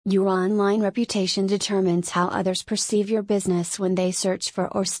Your online reputation determines how others perceive your business when they search for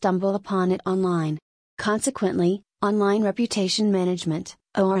or stumble upon it online. Consequently, online reputation management,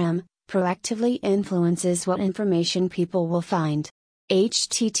 ORM, proactively influences what information people will find.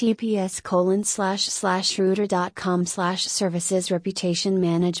 https://router.com/services reputation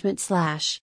management/